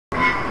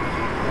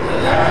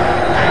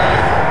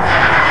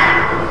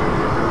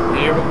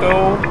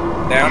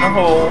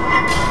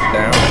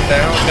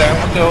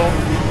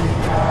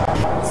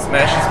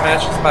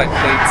spike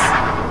plates.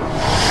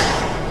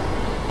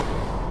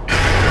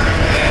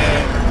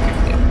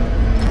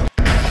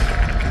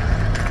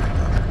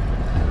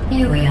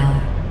 Here we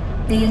are,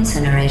 the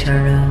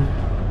incinerator room.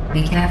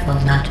 Be careful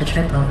not to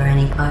trip over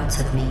any parts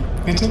of me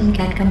that didn't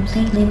get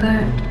completely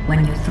burned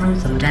when you threw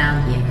them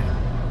down here.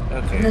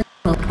 Okay. The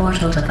little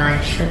portal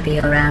device should be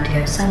around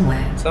here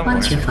somewhere.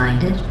 Once you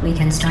find it, we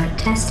can start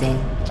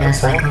testing,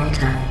 just like old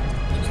times.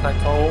 Just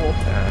like old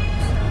times.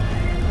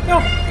 No,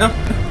 no.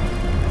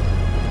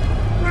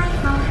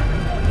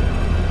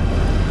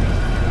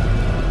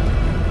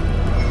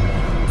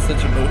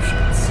 Such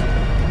emotions.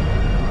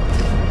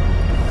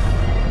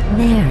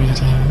 There it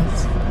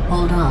is.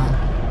 Hold on.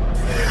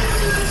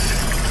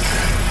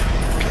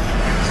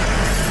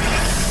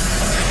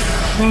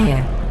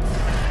 There.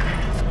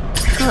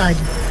 Good.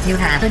 You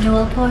have a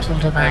dual portal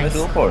device.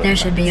 There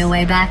should be a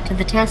way back to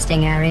the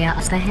testing area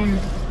up ahead.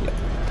 Yep.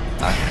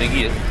 I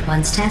figured.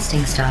 Once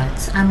testing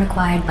starts, I'm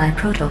required by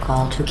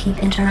protocol to keep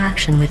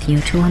interaction with you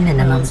to a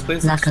minimum.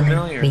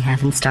 Luckily, we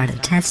haven't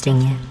started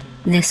testing yet.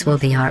 This will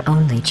be our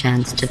only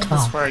chance to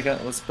talk. That's where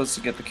I was supposed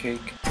to get the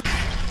cake.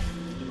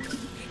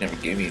 She never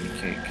gave me any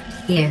cake.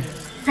 Here,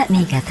 let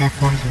me get that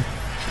for you.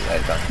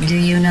 Do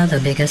you know the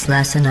biggest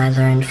lesson I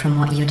learned from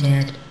what you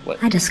did?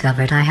 What? I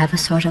discovered I have a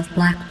sort of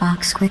black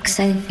box quick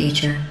save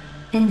feature.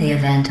 In the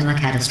event of a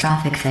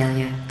catastrophic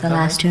failure, the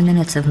last 2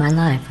 minutes of my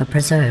life are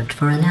preserved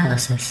for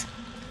analysis.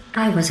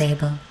 I was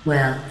able,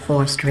 well,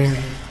 forced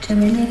really, to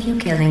relive you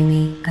killing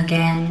me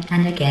again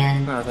and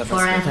again,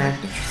 forever.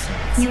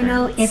 You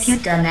know, if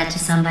you'd done that to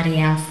somebody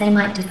else, they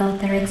might devote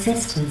their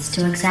existence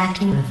to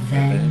exacting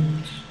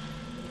revenge.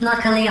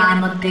 Luckily,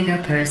 I'm a bigger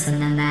person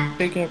than that.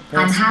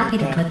 I'm happy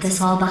to put this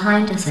all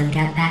behind us and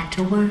get back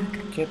to work.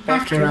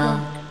 After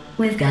all,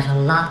 we've got a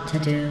lot to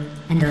do,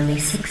 and only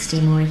 60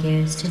 more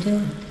years to do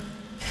it.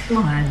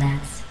 More or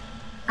less.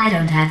 I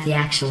don't have the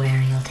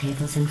actuarial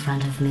tables in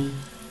front of me.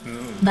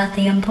 But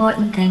the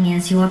important thing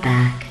is you're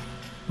back.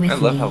 With I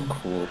love me. how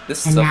cool.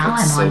 This And stuff now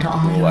looks I'm so on to all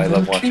cool. your I love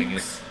little watching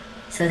tricks. it.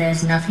 So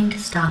there's nothing to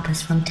stop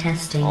us from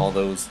testing All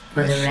those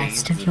for the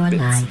rest of machines your and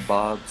bits and life.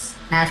 bobs.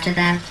 After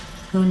that,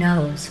 who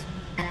knows?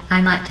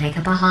 I might take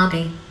up a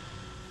hobby.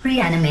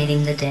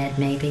 Reanimating the dead,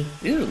 maybe.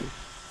 Ew.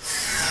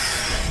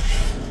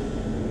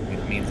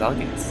 It means I'll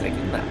get a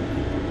second life.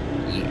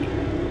 Yeah.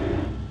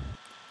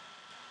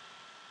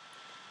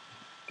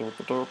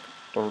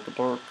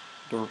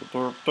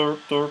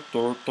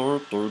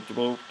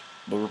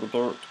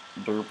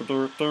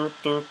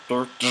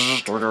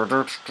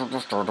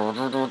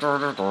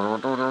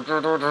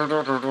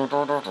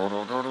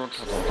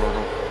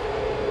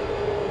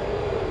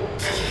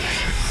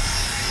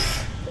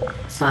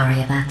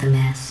 Sorry about the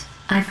mess.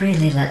 I've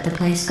really let the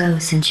place go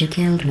since you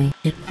killed me.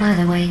 By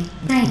the way,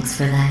 thanks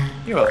for that.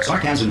 You're welcome.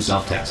 Sarcasm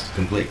self-test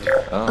complete.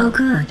 Oh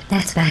good,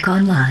 that's back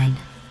online.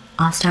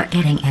 I'll start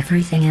getting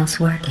everything else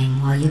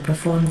working while you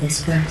perform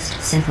this first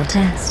simple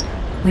test,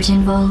 which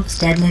involves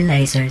deadly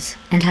lasers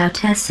and how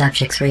test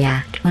subjects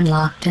react when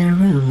locked in a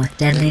room with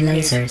deadly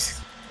lasers.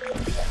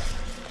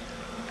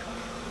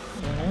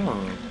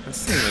 Oh, I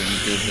see what you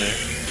did there.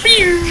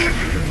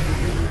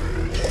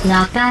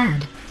 Not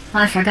bad.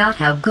 I forgot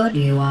how good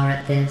you are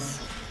at this.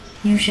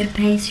 You should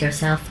pace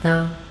yourself,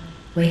 though.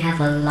 We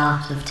have a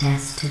lot of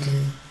tests to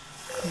do.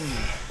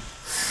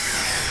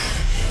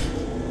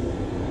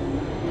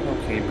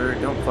 Okay,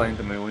 bird, don't fly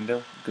into my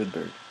window. Good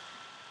bird.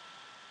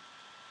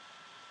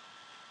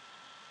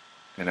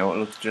 I know it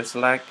looks just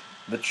like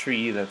the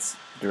tree that's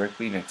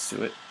directly next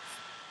to it,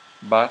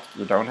 but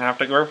you don't have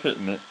to go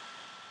hitting it.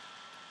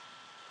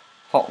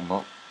 Hold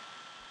on.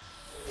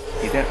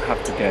 You don't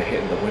have to get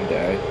hit in the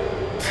window.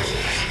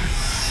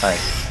 Alright.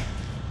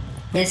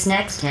 This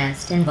next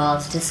test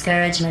involves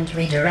discouragement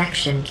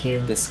redirection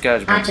cube.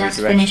 Discouragement I just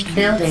redirection finished cubes.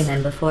 building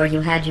them before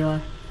you had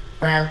your,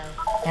 well,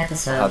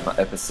 episode. Had my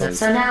episode.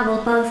 So now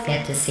we'll both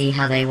get to see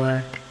how they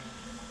work.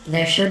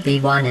 There should be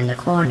one in the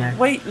corner.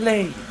 Wait,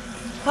 Lee!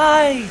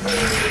 Hi!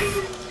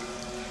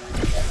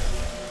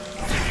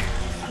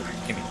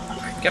 Gimme.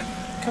 Yep,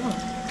 come on.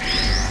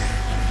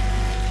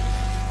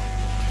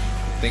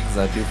 Things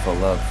I do for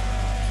love.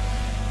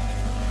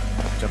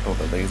 Jump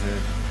over laser.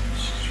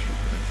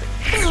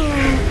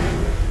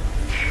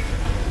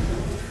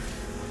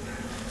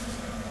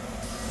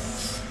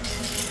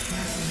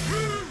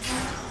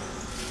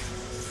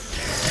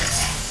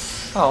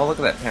 Oh, look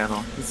at that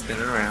panel. He's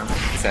spinning around.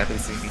 He's happy to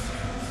see me.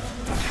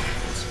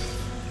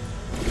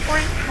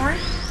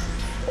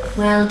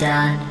 Well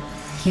done.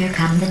 Here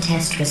come the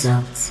test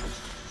results.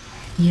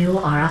 You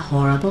are a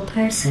horrible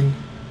person.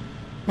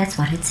 That's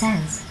what it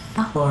says.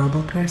 A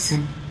horrible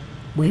person.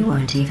 We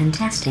weren't even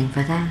testing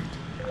for that.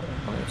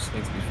 Oh, that just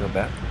makes me feel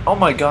bad. Oh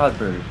my god,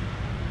 bird.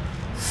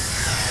 The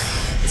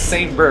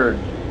same bird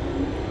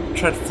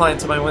tried to fly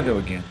into my window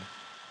again.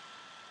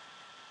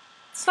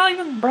 It's not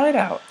even bright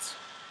out.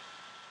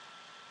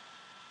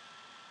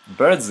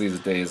 Birds these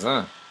days,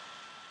 huh?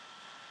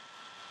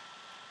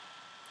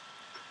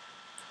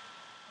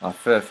 Our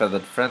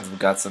fair-feathered friends have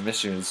got some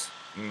issues.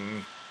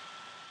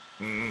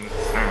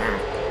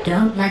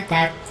 Don't let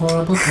that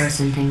horrible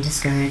person thing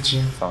discourage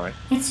you. Sorry.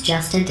 It's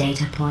just a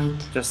data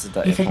point. Just a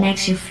data If it point.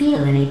 makes you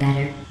feel any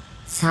better,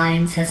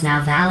 science has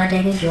now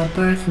validated your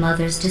birth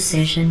mother's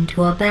decision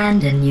to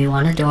abandon you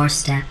on a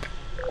doorstep.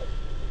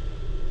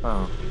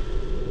 Oh.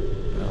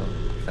 Well,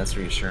 that's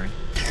reassuring.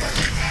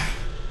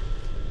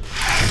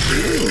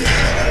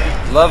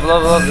 Love,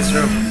 love, love this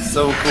room. It's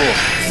so cool.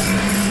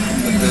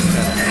 Look at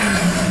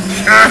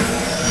this.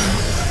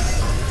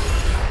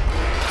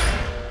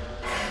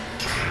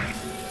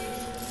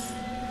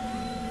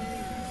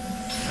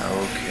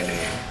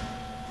 Okay.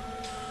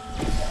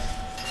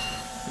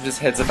 Just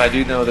heads up, I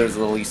do know there's a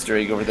little Easter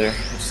egg over there.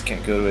 I just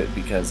can't go to it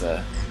because,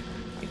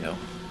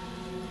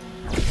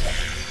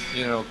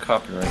 you know,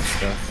 copyright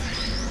stuff.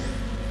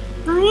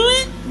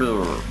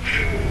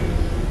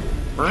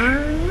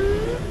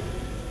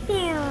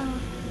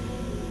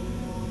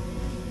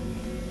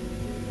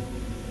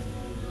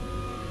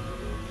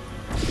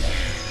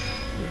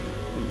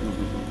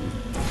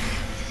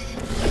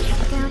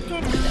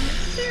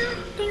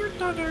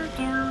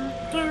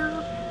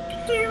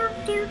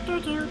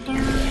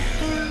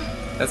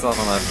 That's on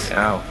the left.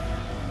 Ow.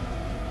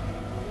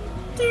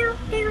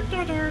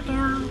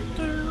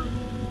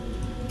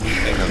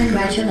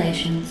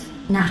 Congratulations.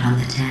 Not on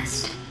the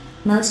test.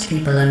 Most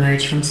people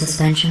emerge from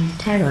suspension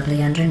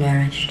terribly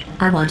undernourished.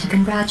 I want to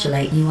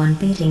congratulate you on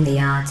beating the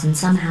odds and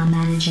somehow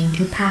managing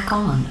to pack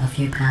on a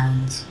few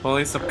pounds. Well, at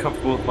least I'm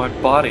comfortable with my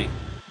body.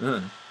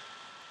 Ugh.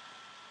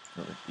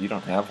 You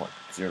don't have one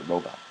because you're a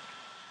robot.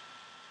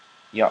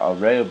 Yeah, a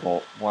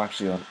robot. Well,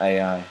 actually, an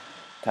AI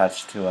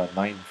attached to a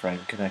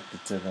mainframe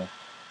connected to the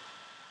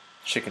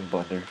chicken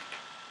blender.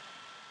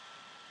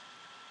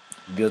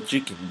 The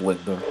chicken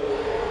blender.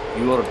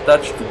 You are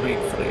attached to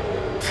mainframe.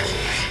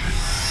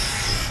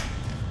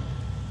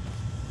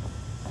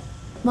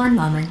 One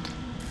moment.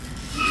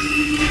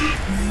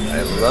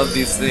 I love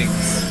these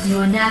things. You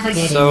are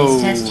navigating So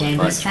these test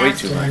chambers much, way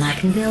too faster than much. I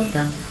can build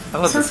them. I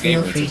love So this game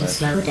feel way free too to much.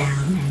 slow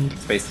down and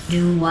Space.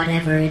 do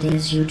whatever it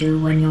is you do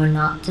when you're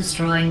not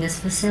destroying this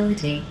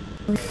facility.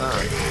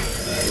 Oh!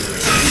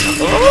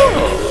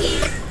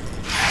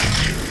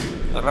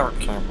 Hello,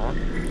 camera.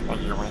 Are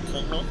you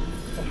watching me?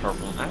 I hope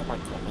you're not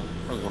watching me.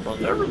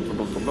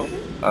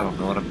 I don't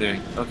know what I'm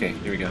doing. Okay,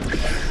 here we go. I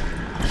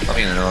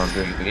mean, I know what I'm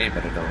doing in the game,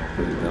 but I don't know what I'm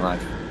doing in real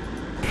life.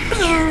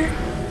 Hello.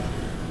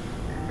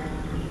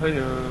 Go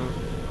there.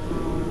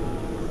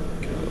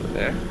 Go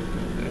there. Go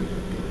there.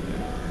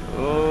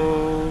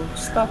 Oh,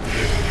 stop.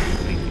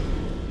 Thank you.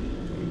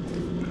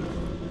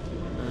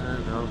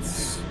 And now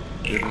let's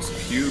do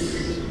this cube.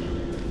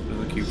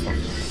 Where's the cube from?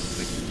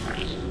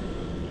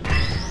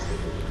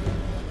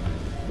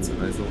 It's a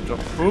nice little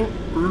jump. Oh,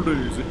 we're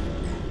lazy.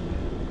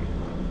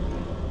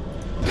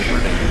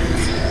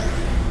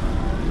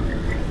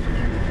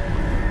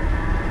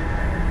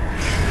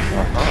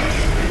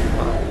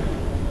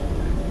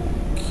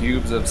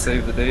 Cubes have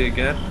saved the day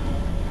again.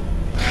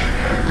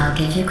 I'll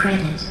give you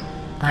credit.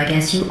 I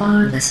guess you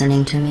are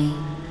listening to me.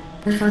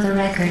 But for the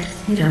record,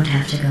 you don't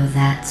have to go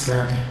that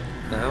slowly.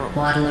 No.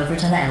 Waddle over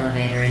to the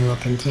elevator and we'll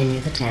continue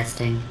the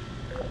testing.